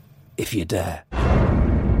 if you dare.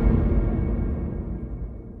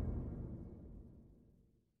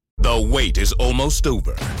 The wait is almost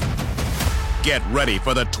over. Get ready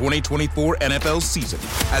for the 2024 NFL season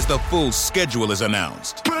as the full schedule is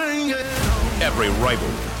announced. Every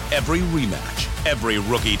rivalry, every rematch, every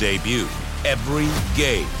rookie debut, every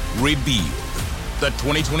game revealed. The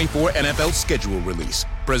 2024 NFL schedule release,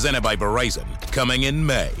 presented by Verizon, coming in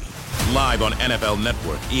May. Live on NFL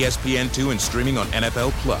Network, ESPN2, and streaming on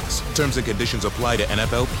NFL Plus. Terms and conditions apply to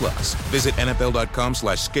NFL Plus. Visit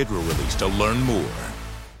NFL.com/schedule release to learn more.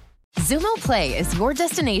 Xumo Play is your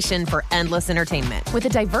destination for endless entertainment. With a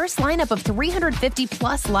diverse lineup of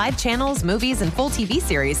 350-plus live channels, movies, and full TV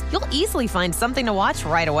series, you'll easily find something to watch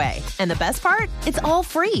right away. And the best part? It's all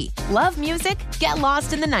free. Love music? Get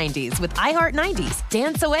lost in the 90s with iHeart 90s,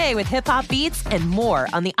 dance away with hip-hop beats, and more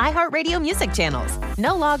on the iHeartRadio music channels.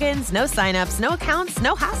 No logins, no signups, no accounts,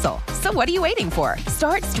 no hassle. So what are you waiting for?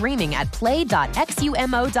 Start streaming at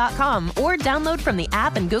play.xumo.com or download from the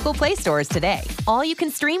app and Google Play stores today. All you can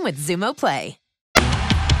stream with Xumo Play.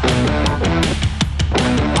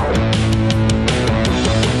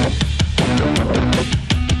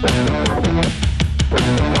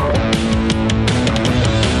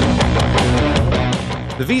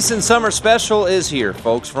 The VSiN Summer Special is here,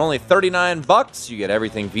 folks. For only $39, you get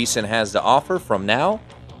everything VSiN has to offer from now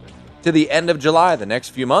to the end of July. The next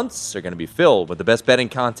few months are going to be filled with the best betting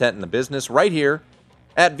content in the business right here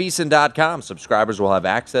at VSiN.com. Subscribers will have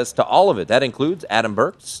access to all of it. That includes Adam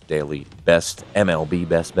Burke's daily best MLB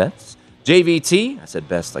best bets. JVT, I said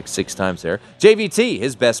best like 6 times there. JVT,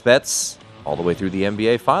 his best bets all the way through the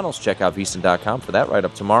NBA Finals. Check out VSiN.com for that right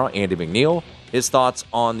up tomorrow. Andy McNeil, his thoughts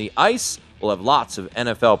on the ice. We'll have lots of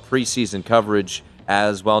NFL preseason coverage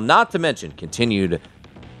as well, not to mention continued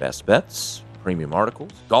best bets, premium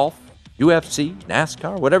articles, golf, UFC,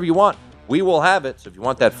 NASCAR, whatever you want. We will have it. So if you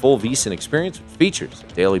want that full VSiN experience with features,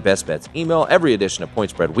 daily best bets email, every edition of Point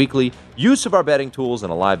Spread Weekly, use of our betting tools,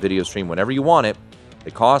 and a live video stream whenever you want it,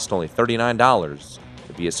 it costs only $39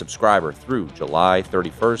 to be a subscriber through July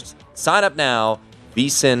 31st. Sign up now,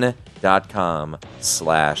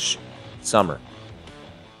 VSiN.com/summer.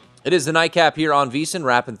 It is the nightcap here on VSiN,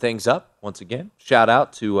 wrapping things up once again. Shout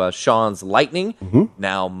out to Sean's Lightning,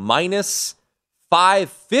 now minus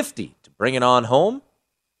 550 to bring it on home.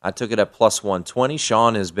 I took it at plus 120.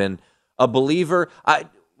 Sean has been a believer.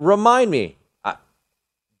 Remind me,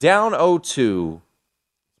 down 0-2.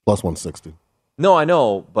 Plus 160. No, I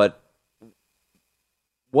know, but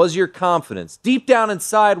was your confidence deep down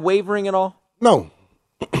inside wavering at all? No,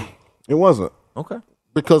 it wasn't. Okay.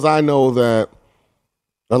 Because I know that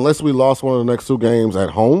unless we lost one of the next 2 games at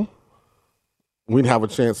home, we'd have a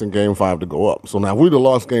chance in Game 5 to go up. So now if we'd have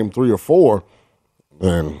lost Game 3 or 4,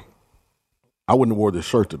 then I wouldn't have wore this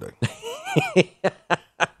shirt today.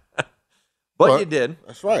 But you did.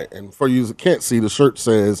 That's right. And for you that can't see, the shirt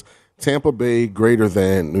says Tampa Bay greater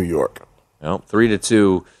than New York. Well,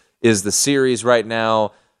 3-2 is the series right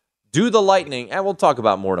now. Do the Lightning, and we'll talk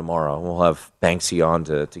about more tomorrow. We'll have Banksy on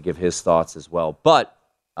to give his thoughts as well. But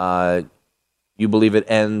you believe it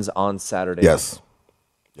ends on Saturday? Yes.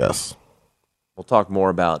 Yes. We'll talk more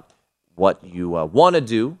about what you want to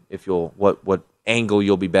do, if you'll what angle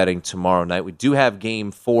you'll be betting tomorrow night. We do have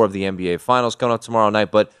Game 4 of the NBA Finals coming up tomorrow night,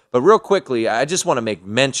 but real quickly, I just want to make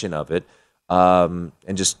mention of it, and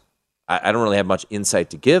just I don't really have much insight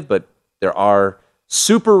to give, but there are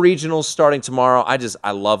super regionals starting tomorrow. I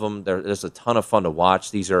love them. There's a ton of fun to watch.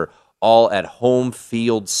 These are all at home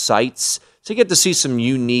field sites, so you get to see some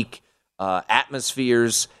unique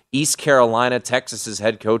atmospheres. East Carolina, Texas's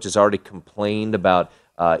head coach has already complained about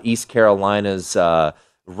East Carolina's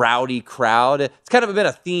rowdy crowd. It's kind of been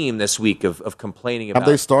a theme this week of complaining about. Have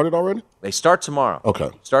they started already? They start tomorrow.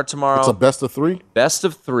 Okay. Start tomorrow. It's a best of 3? Best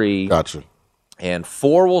of 3. Gotcha. And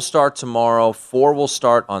 4 will start tomorrow. 4 will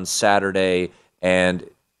start on Saturday. And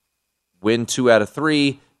win 2 out of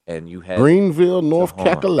 3. And you head Greenville, North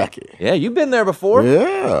Kakalaki. Yeah, you've been there before.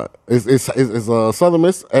 Yeah. Is Southern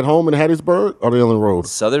Miss at home in Hattiesburg, or are they on the road?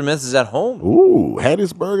 Southern Miss is at home. Ooh,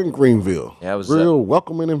 Hattiesburg and Greenville. Yeah, it was real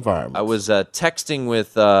welcoming environment. I was texting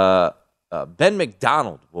with Ben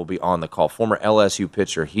McDonald. Will be on the call. Former LSU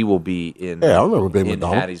pitcher. He will be in. Yeah, I remember Ben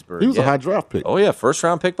McDonald. Hattiesburg. He was a high draft pick. Oh yeah, first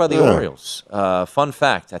round pick by the Orioles. Fun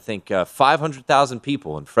fact: I think 500,000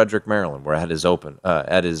 people in Frederick, Maryland, were at his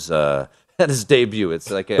at his debut. It's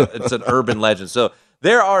like it's an urban legend. So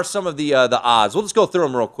there are some of the odds. We'll just go through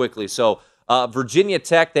them real quickly. So Virginia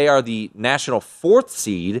Tech, they are the national 4th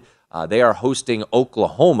seed. They are hosting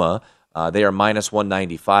Oklahoma. They are minus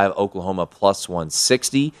 195. Oklahoma plus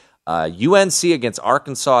 160. UNC against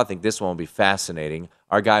Arkansas. I think this one will be fascinating.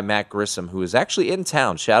 Our guy Matt Grissom, who is actually in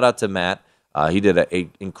town. Shout out to Matt. He did an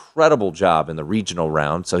incredible job in the regional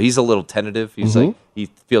round. So he's a little tentative. He's like he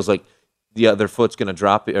feels like the other foot's going to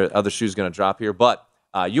drop, or other shoe's going to drop here. But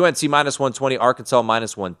UNC minus 120, Arkansas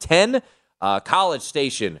minus 110. College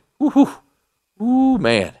Station, ooh,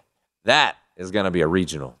 man, that is going to be a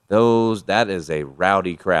regional. That is a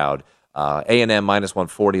rowdy crowd. A&M minus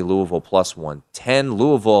 140, Louisville plus 110.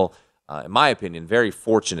 Louisville, in my opinion, very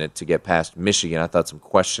fortunate to get past Michigan. I thought some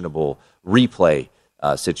questionable replay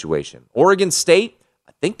situation. Oregon State,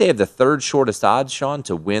 a think they have the third shortest odds, Sean,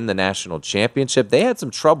 to win the national championship. They had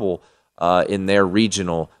some trouble in their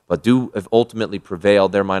regional, but do have ultimately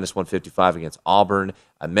prevailed. They're minus 155 against Auburn.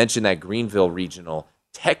 I mentioned that Greenville regional.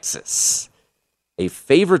 Texas, a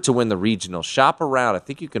favorite to win the regional. Shop around. I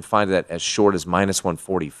think you can find that as short as minus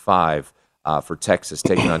 145 for Texas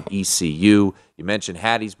taking on ECU. You mentioned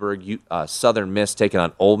Hattiesburg, Southern Miss taking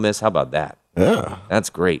on Ole Miss. How about that? Yeah. That's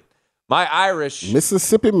great. My Irish.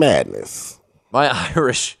 Mississippi Madness. My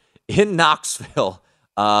Irish in Knoxville.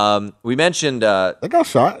 We mentioned they got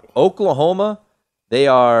shot. Oklahoma. They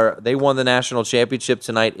won the national championship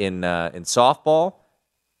tonight in softball.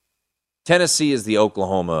 Tennessee is the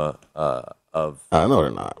Oklahoma of. I know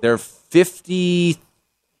they're not. They're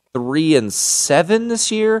 53-7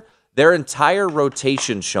 this year. Their entire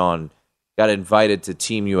rotation, Sean, got invited to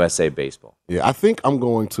Team USA baseball. Yeah, I think I'm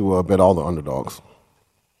going to bet all the underdogs.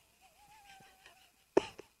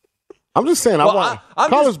 I'm just saying,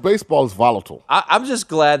 college baseball is volatile. I'm just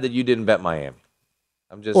glad that you didn't bet Miami.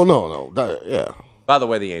 Well, no. Yeah. By the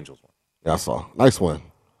way, the Angels won. Yeah, I saw. Nice win.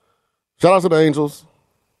 Shout out to the Angels.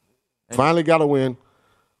 Finally got a win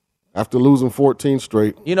after losing 14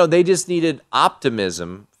 straight. They just needed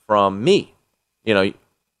optimism from me.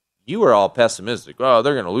 You were all pessimistic. Oh,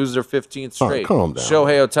 they're going to lose their 15th straight. Calm down.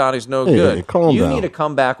 Shohei Ohtani's no good. Calm you down. need to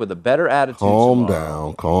come back with a better attitude. Calm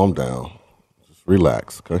down. Just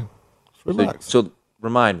relax, okay? Just relax. So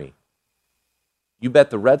remind me, you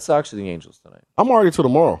bet the Red Sox or the Angels tonight? I'm already to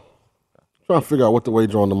tomorrow. Trying to figure out what to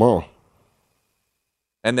wager on tomorrow.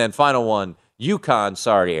 And then final one, UConn.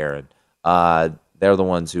 Sorry, Aaron. They're the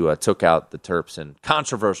ones who took out the Terps in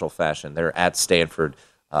controversial fashion. They're at Stanford.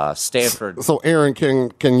 Stanford. So, Aaron,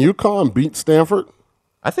 can UConn beat Stanford?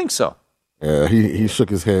 I think so. Yeah, he shook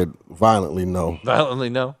his head violently no. Violently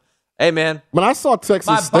no? Hey, man. When I saw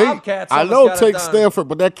Texas State, Bobcats I know take Stanford,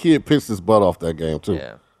 but that kid pissed his butt off that game, too.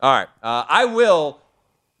 Yeah. All right. I will.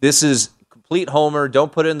 This is complete homer.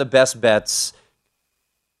 Don't put in the best bets.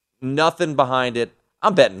 Nothing behind it.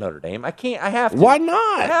 I'm betting Notre Dame. I can't. I have to. Why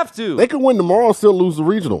not? I have to. They can win tomorrow and still lose the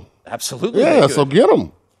regional. Absolutely. Yeah, so get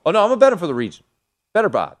them. Oh, no, I'm going to bet them for the region.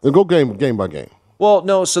 Better odds. Then go game by game. Well,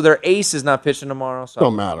 no, so their ace is not pitching tomorrow. So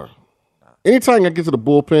don't matter. Anytime I get to the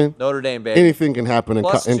bullpen, Notre Dame, baby. Anything can happen in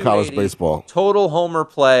college baseball. Total homer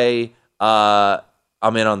play.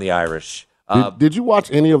 I'm in on the Irish. Did you watch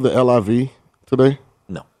any of the LIV today?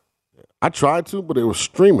 No. I tried to, but it was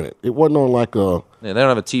streaming it. It wasn't on like a... Yeah, they don't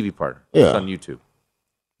have a TV partner. Yeah. It's on YouTube.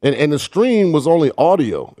 And the stream was only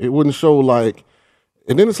audio. It wouldn't show like...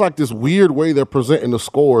 And then it's like this weird way they're presenting the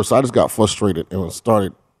score, so I just got frustrated and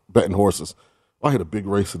started betting horses. I hit a big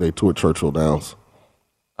race today, too, at Churchill Downs.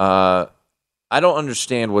 I don't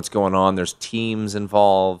understand what's going on. There's teams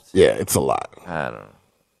involved. Yeah, it's a lot. I don't know.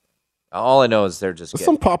 All I know is they're just There's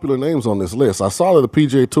some popular names on this list. I saw that the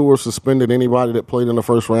PGA Tour suspended anybody that played in the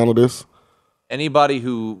first round of this. Anybody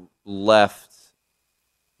who left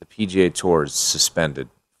the PGA Tour is suspended.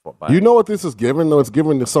 You know what this is giving? Though it's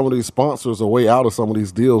giving some of these sponsors a way out of some of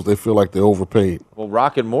these deals. They feel like they're overpaid. Well,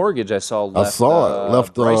 Rocket Mortgage, I saw left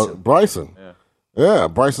Bryson. Yeah,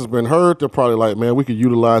 Bryson's been hurt. They're probably like, man, we could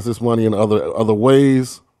utilize this money in other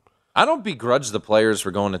ways. I don't begrudge the players for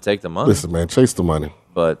going to take the money. Listen, man, chase the money.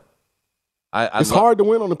 But it's hard to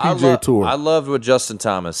win on the PGA Tour. I loved what Justin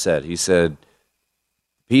Thomas said. He said,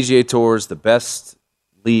 PGA Tour is the best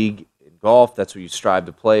league in golf. That's what you strive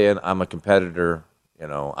to play in. I'm a competitor.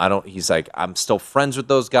 He's like, I'm still friends with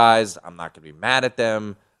those guys. I'm not going to be mad at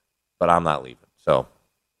them, but I'm not leaving. So,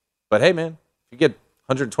 but hey, man, if you get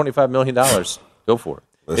 $125 million, go for it.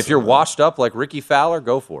 Listen, if you're washed up like Ricky Fowler,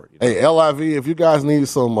 go for it. Hey, LIV, if you guys need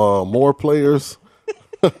some more players,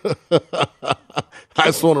 I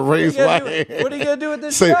just want to raise my hand. What are you going to do with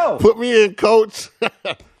this show? Put me in, coach.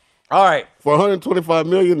 All right. For $125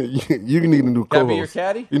 million, you need a new co-host. Can I be your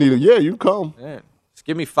caddy? You can come. Yeah. Just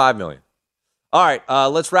give me $5 million. All right,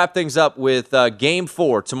 let's wrap things up with Game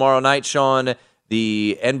 4 tomorrow night, Sean.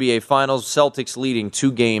 The NBA Finals, Celtics leading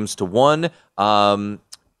 2-1.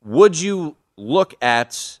 Would you look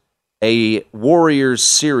at a Warriors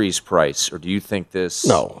series price, or do you think this?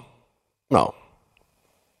 No. Yeah,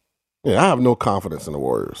 I have no confidence in the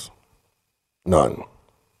Warriors. None.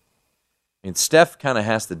 Steph kind of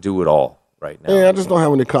has to do it all right now. Yeah, I just don't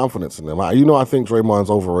have any confidence in them. I think Draymond's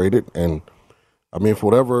overrated, and for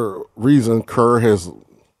whatever reason, Kerr has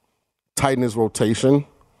tightened his rotation.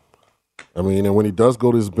 And when he does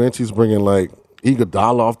go to his bench, he's bringing like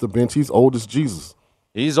Iguodala off the bench. He's old as Jesus.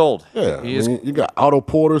 He's old. Yeah. You got Otto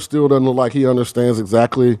Porter, still doesn't look like he understands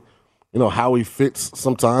exactly, how he fits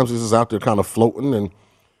sometimes. He's just out there kind of floating. And,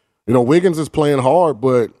 Wiggins is playing hard,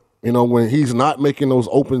 but When he's not making those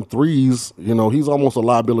open threes, he's almost a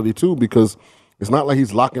liability too, because it's not like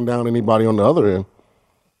he's locking down anybody on the other end.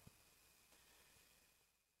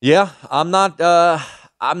 Yeah, I'm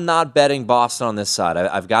not betting Boston on this side.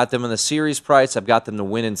 I've got them in the series price. I've got them to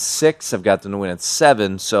win in 6. I've got them to win in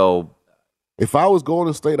 7. So if I was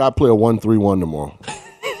Golden State, I'd play a 1-3-1 tomorrow.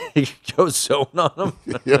 You go zone on them.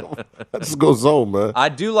 Yeah, let's just go zone, man. I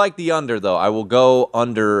do like the under, though. I will go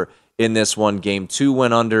under in this one. Game 2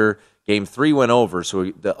 went under. Game 3 went over.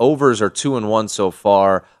 So the overs are 2-1 so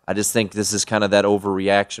far. I just think this is kind of that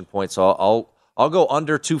overreaction point. So I'll go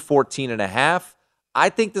under 214.5. I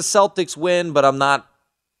think the Celtics win, but I'm not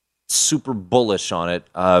super bullish on it.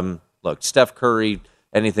 Look, Steph Curry,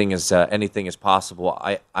 anything is possible.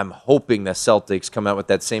 I'm hoping the Celtics come out with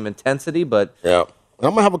that same intensity, but yeah.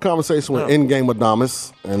 I'm going to have a conversation with in-game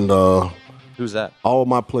Adamas, and who's that? All of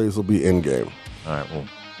my plays will be in-game. All right, well,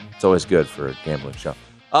 it's always good for a gambling show.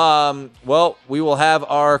 Well, we will have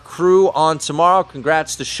our crew on tomorrow.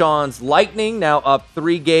 Congrats to Sean's Lightning, now up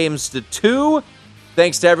 3-2.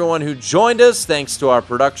 Thanks to everyone who joined us. Thanks to our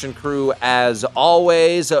production crew, as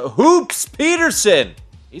always. Hoops Peterson,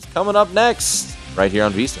 he's coming up next, right here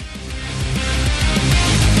on VSiN.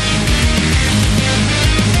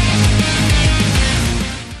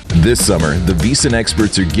 This summer, the VSiN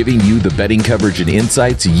experts are giving you the betting coverage and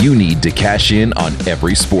insights you need to cash in on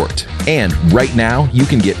every sport. And right now, you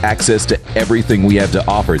can get access to everything we have to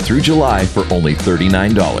offer through July for only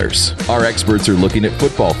 $39. Our experts are looking at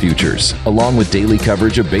football futures, along with daily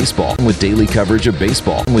coverage of baseball,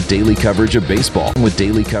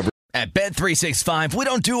 At Bet365, we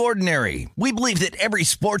don't do ordinary. We believe that every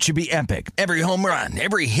sport should be epic. Every home run,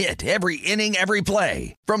 every hit, every inning, every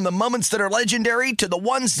play. From the moments that are legendary to the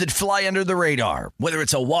ones that fly under the radar. Whether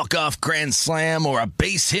it's a walk-off grand slam or a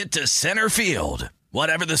base hit to center field.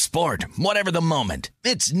 Whatever the sport, whatever the moment.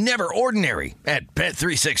 It's never ordinary at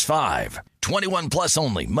Bet365. 21 plus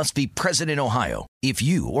only. Must be present in Ohio. If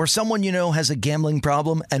you or someone you know has a gambling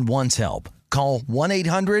problem and wants help, call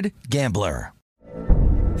 1-800-GAMBLER.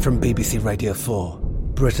 From BBC Radio 4,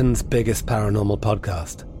 Britain's biggest paranormal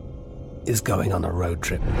podcast is going on a road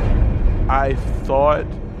trip. I thought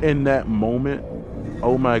in that moment,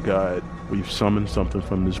 oh my God, we've summoned something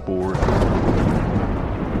from this board.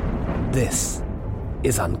 This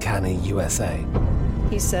is Uncanny USA.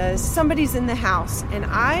 He says, somebody's in the house, and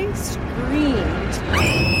I screamed.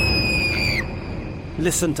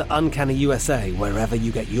 Listen to Uncanny USA wherever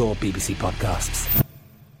you get your BBC podcasts,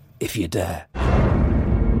 if you dare.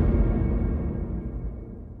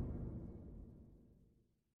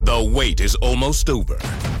 The wait is almost over.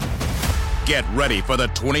 Get ready for the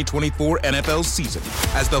 2024 NFL season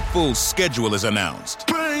as the full schedule is announced.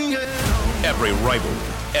 Every rivalry,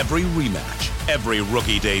 every rematch, every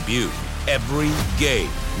rookie debut, every game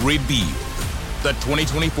revealed. The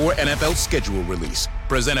 2024 NFL schedule release,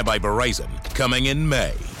 presented by Verizon, coming in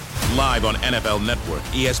May. Live on NFL Network,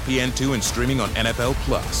 ESPN2, and streaming on NFL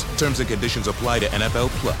Plus. Terms and conditions apply to NFL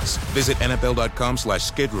Plus. Visit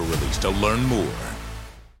NFL.com/schedule release to learn more.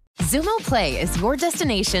 Xumo Play is your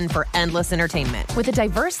destination for endless entertainment. With a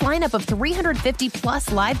diverse lineup of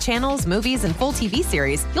 350-plus live channels, movies, and full TV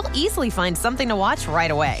series, you'll easily find something to watch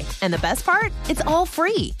right away. And the best part? It's all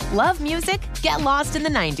free. Love music? Get lost in the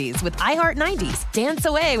 90s with iHeart 90s, dance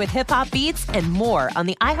away with hip-hop beats, and more on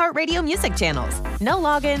the iHeartRadio music channels. No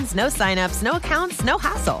logins, no signups, no accounts, no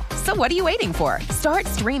hassle. So what are you waiting for? Start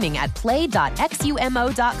streaming at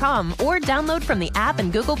play.xumo.com or download from the app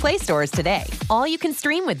and Google Play stores today. All you can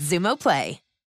stream with Xumo Play.